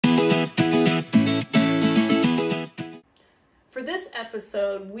for this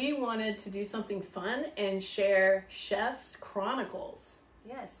episode, we wanted to do something fun and share Chef's Chronicles.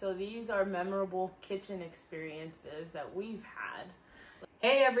 Yes, so these are memorable kitchen experiences that we've had.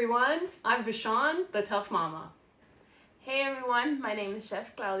 Hey everyone, I'm Vashon, the TUFF Momma. Hey everyone, my name is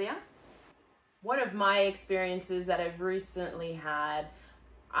Chef Claudia. One of my experiences that I've recently had,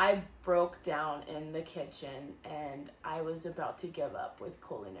 I broke down in the kitchen and I was about to give up with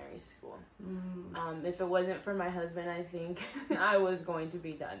culinary school. If it wasn't for my husband, I think I was going to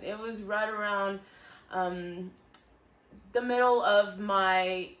be done. It was right around the middle of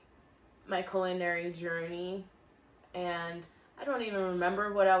my culinary journey, and I don't even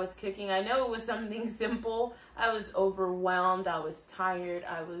remember what I was cooking. I know it was something simple. I was overwhelmed. I was tired.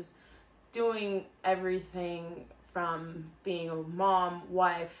 I was doing everything from being a mom,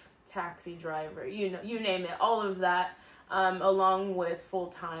 wife, taxi driver, you name it, all of that, along with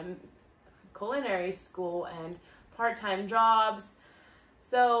full-time culinary school and part-time jobs.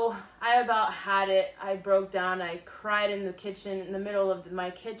 So I about had it. I broke down. I cried in the kitchen, in the middle of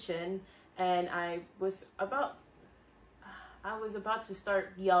my kitchen, and I was about to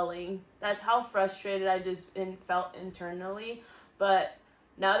start yelling. That's how frustrated I just felt internally. But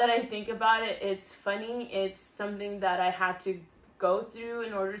now that I think about it, it's funny. It's something that I had to go through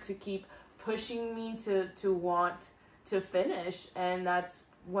in order to keep pushing me to want to finish. And that's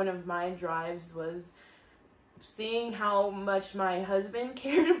one of my drives, was seeing how much my husband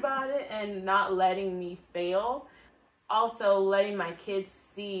cared about it and not letting me fail. Also letting my kids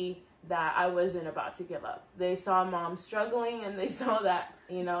see that I wasn't about to give up. They saw mom struggling and they saw that,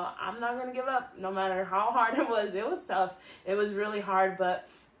 I'm not going to give up no matter how hard it was. It was tough. It was really hard, but,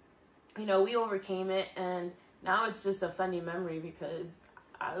 we overcame it, and now it's just a funny memory because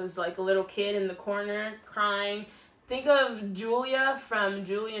I was like a little kid in the corner crying. Think of Julia from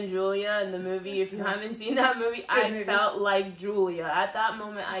Julie and Julia in the movie. If you haven't seen that movie, I felt like Julia. At that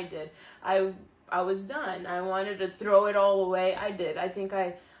moment, I did. I was done. I wanted to throw it all away. I did. I think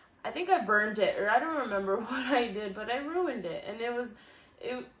I burned it, or I don't remember what I did, but I ruined it. And it was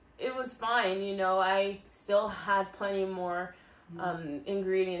fine. I still had plenty more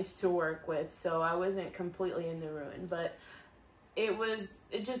ingredients to work with, so I wasn't completely in the ruin. But it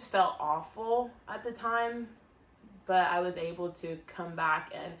just felt awful at the time. But I was able to come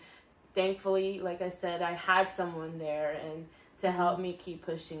back, and thankfully, like I said, I had someone there and to help me keep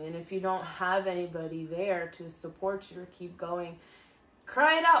pushing. And if you don't have anybody there to support you or keep going,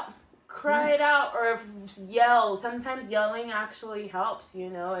 cry it out, or yell. Sometimes yelling actually helps.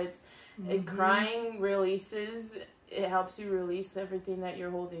 Crying releases. It helps you release everything that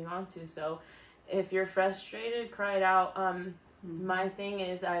you're holding on to. So if you're frustrated, cry it out. My thing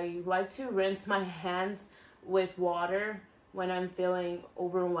is, I like to rinse my hands with water when I'm feeling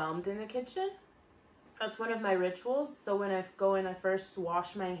overwhelmed in the kitchen. That's one of my rituals. So when I go in, I first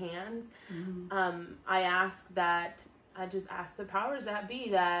wash my hands. I just ask the powers that be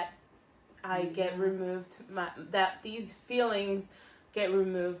that I get removed, that these feelings get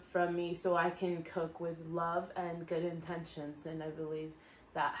removed from me, so I can cook with love and good intentions. And I believe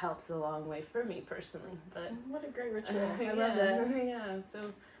that helps a long way for me personally. But what a great ritual. I love that. Yeah,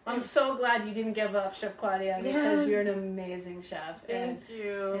 so I'm so glad you didn't give up, Chef Claudia, because you're an amazing chef. Thank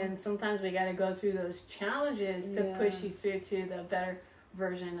you. And sometimes we got to go through those challenges to push you through to the better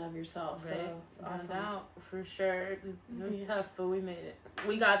version of yourself. Right. So it's awesome. Out for sure. It was tough, but we made it.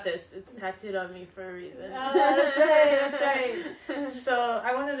 We got this. It's tattooed on me for a reason. Oh, that's right. That's right. So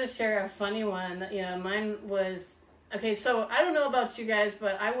I wanted to share a funny one. Mine was, okay, so I don't know about you guys,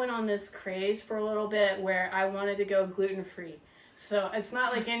 but I went on this craze for a little bit where I wanted to go gluten-free. So it's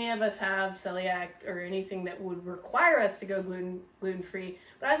not like any of us have celiac or anything that would require us to go gluten-free,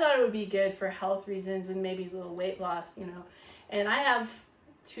 but I thought it would be good for health reasons and maybe a little weight loss, And I have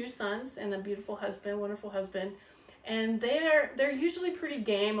 2 sons and a beautiful husband, wonderful husband, and they're usually pretty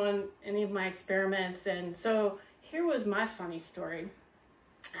game on any of my experiments. And so here was my funny story.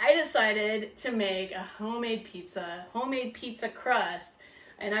 I decided to make a homemade pizza crust.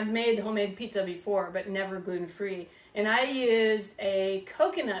 And I've made homemade pizza before, but never gluten-free. And I used a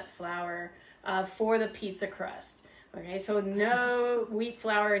coconut flour for the pizza crust. Okay, so no wheat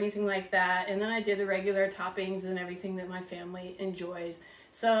flour or anything like that. And then I did the regular toppings and everything that my family enjoys.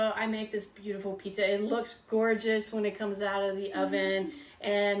 So I make this beautiful pizza. It looks gorgeous when it comes out of the oven.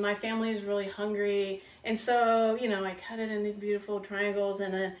 And my family is really hungry. And so, I cut it in these beautiful triangles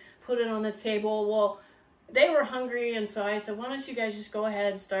and then put it on the table. Well, they were hungry, and so I said, why don't you guys just go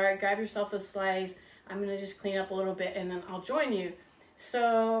ahead and start, grab yourself a slice. I'm going to just clean up a little bit, and then I'll join you.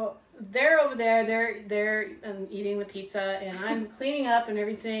 So they're over there, they're eating the pizza, and I'm cleaning up and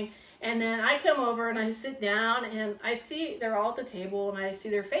everything. And then I come over and I sit down and I see they're all at the table and I see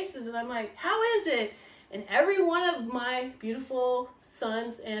their faces and I'm like, how is it? And every one of my beautiful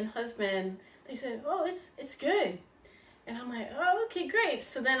sons and husband, they said, oh, it's good. And I'm like, oh, okay, great.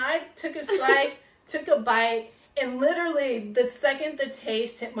 So then I took a slice, took a bite, and literally the second the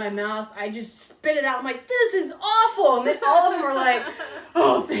taste hit my mouth, I just spit it out. I'm like, this is awful. And then all of them were like,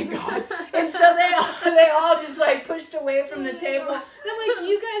 oh, thank God. And so they all just like pushed away from the table. And I'm like,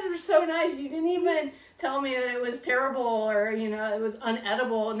 you guys were so nice. You didn't even tell me that it was terrible or, you know, it was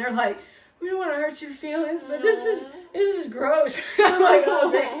unedible. And they're like, we don't want to hurt your feelings, but this is gross. I'm like, oh,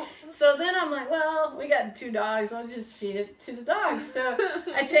 great. So then I'm like, well, we got 2 dogs. I'll just feed it to the dogs. So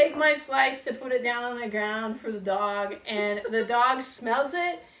I take my slice to put it down on the ground for the dog, and the dog smells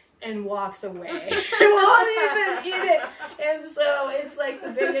it and walks away. Won't even eat it. And so it's like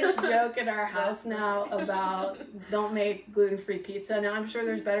the biggest joke in our house now about don't make gluten-free pizza. Now I'm sure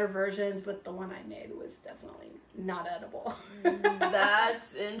there's better versions, but the one I made was definitely not edible.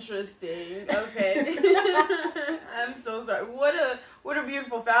 That's interesting. Okay. I'm so sorry. What a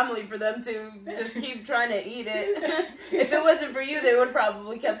beautiful family for them to just keep trying to eat it. If it wasn't for you, they would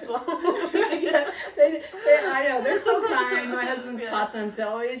probably kept swallowing. Yeah, I know. They're so kind. My husband's taught them to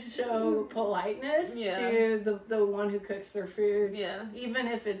always show politeness to the one who cooks their food. Yeah. Even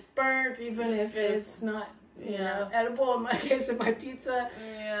if it's burnt, even if it's not you know, edible in my case of my pizza.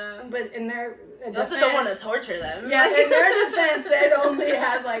 Yeah. But in their defense, you also don't want to torture them. Yeah, in their defense, they'd only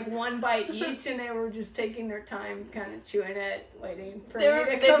had like 1 bite each, and they were just taking their time, kind of chewing it, waiting for me to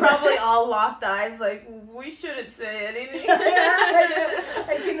come. They probably all locked eyes, like, we shouldn't say anything.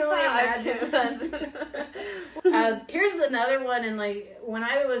 I can only imagine. Here's another one, and like when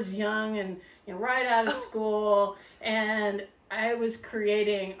I was young and right out of school, and I was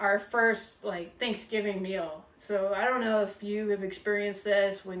creating our first like Thanksgiving meal. So I don't know if you have experienced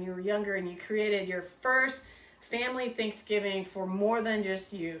this when you were younger and you created your first family Thanksgiving for more than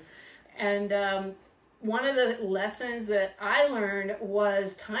just you. And one of the lessons that I learned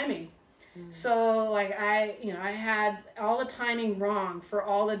was timing. So like I had all the timing wrong for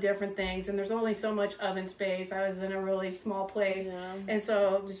all the different things, and there's only so much oven space. I was in a really small place, and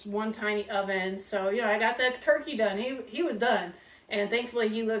so just one tiny oven. So I got the turkey done. He was done, and thankfully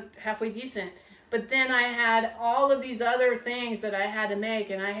he looked halfway decent. But then I had all of these other things that I had to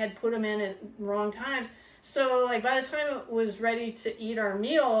make, and I had put them in at wrong times. So like by the time it was ready to eat our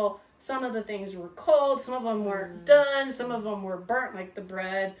meal, some of the things were cold, some of them weren't done, some of them were burnt, like the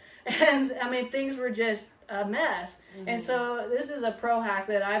bread. And I mean, things were just a mess. And so this is a pro hack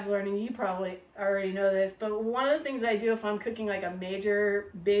that I've learned, and you probably already know this, but one of the things I do if I'm cooking like a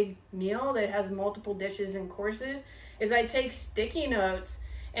major big meal that has multiple dishes and courses is I take sticky notes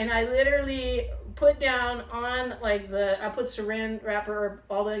and I literally put down on like I put saran wrapper,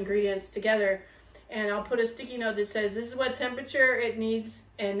 all the ingredients together, and I'll put a sticky note that says this is what temperature it needs,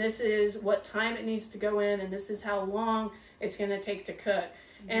 and this is what time it needs to go in, and this is how long it's going to take to cook.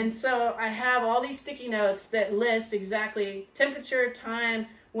 And so I have all these sticky notes that list exactly temperature, time,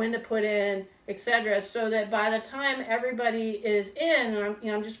 when to put in, etc. So that by the time everybody is in,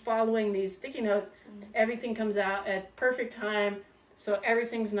 I'm just following these sticky notes, everything comes out at perfect time. So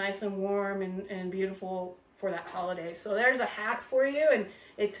everything's nice and warm and beautiful for that holiday. So there's a hack for you, and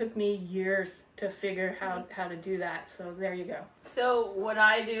it took me years to figure how to do that. So there you go. So what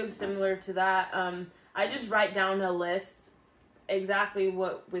I do similar to that, I just write down a list exactly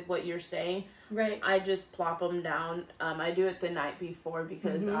what you're saying. Right. I just plop them down. I do it the night before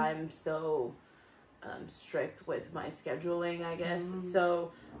because I'm so strict with my scheduling, I guess.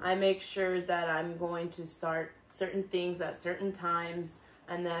 So I make sure that I'm going to start certain things at certain times,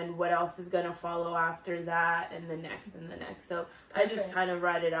 and then what else is going to follow after that, and the next and the next. So I just kind of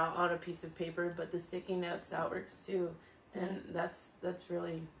write it out on a piece of paper, but the sticky notes, that works too. And that's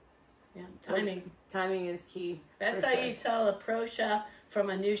really... Yeah, timing is key. That's how you tell a pro chef from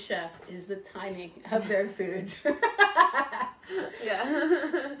a new chef, is the timing of their foods.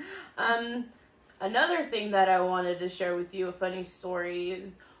 Yeah. Another thing that I wanted to share with you, a funny story,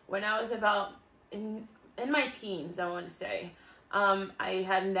 is when I was about in my teens, I want to say, I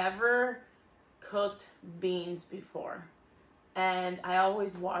had never cooked beans before. And I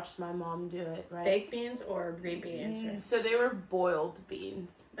always watched my mom do it, right? Baked beans or green beans? So they were boiled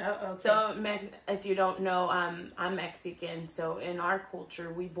beans. Oh, okay. So if you don't know, I'm Mexican. So in our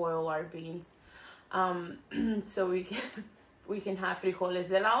culture, we boil our beans. So we can have frijoles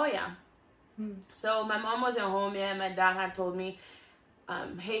de la olla. So my mom wasn't home yet. My dad had told me,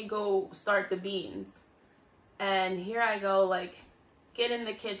 hey, go start the beans. And here I go, like, get in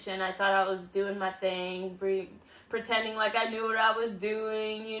the kitchen. I thought I was doing my thing, pretending like I knew what I was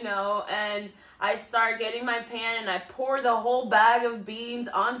doing, you know, and I start getting my pan and I pour the whole bag of beans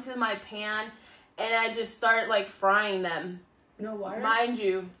onto my pan and I just start like frying them. No water? Mind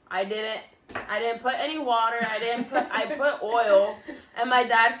you, I didn't put any water. I put oil. And my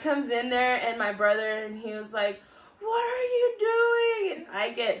dad comes in there and my brother, and he was like, "What are you doing?" And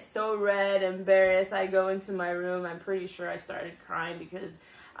I get so red, embarrassed. I go into my room. I'm pretty sure I started crying because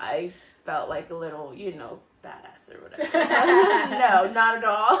I felt like a little, you know, badass or whatever. No, not at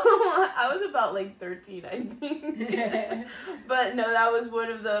all. I was about like 13, I think. But no, that was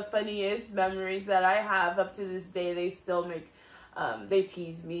one of the funniest memories that I have up to this day. They still make, they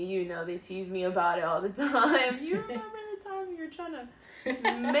tease me, you know, they tease me about it all the time. You remember the time you were trying to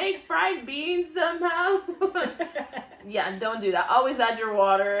make fried beans somehow? Yeah, don't do that. Always add your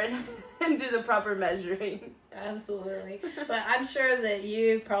water and do the proper measuring. Absolutely. But I'm sure that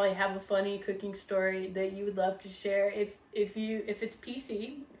you probably have a funny cooking story that you would love to share. If it's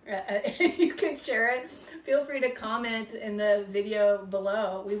PC, you can share it. Feel free to comment in the video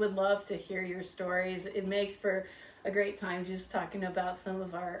below. We would love to hear your stories. It makes for a great time just talking about some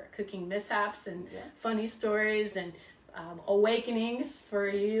of our cooking mishaps and funny stories and awakenings for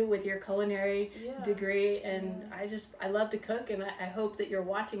you with your culinary degree. And I love to cook, and I hope that you're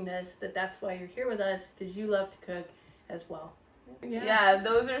watching this, that's why you're here with us, because you love to cook as well. Yeah,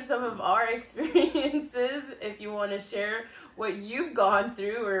 those are some of our experiences. If you want to share what you've gone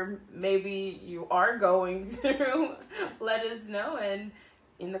through, or maybe you are going through, let us know and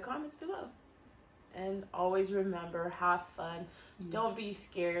in the comments below. And always remember, have fun. Don't be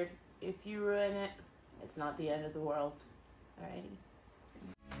scared. If you ruin it, it's not the end of the world. Alrighty.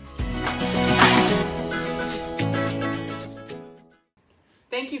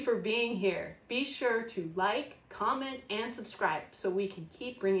 Thank you for being here. Be sure to like, comment, and subscribe so we can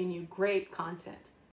keep bringing you great content.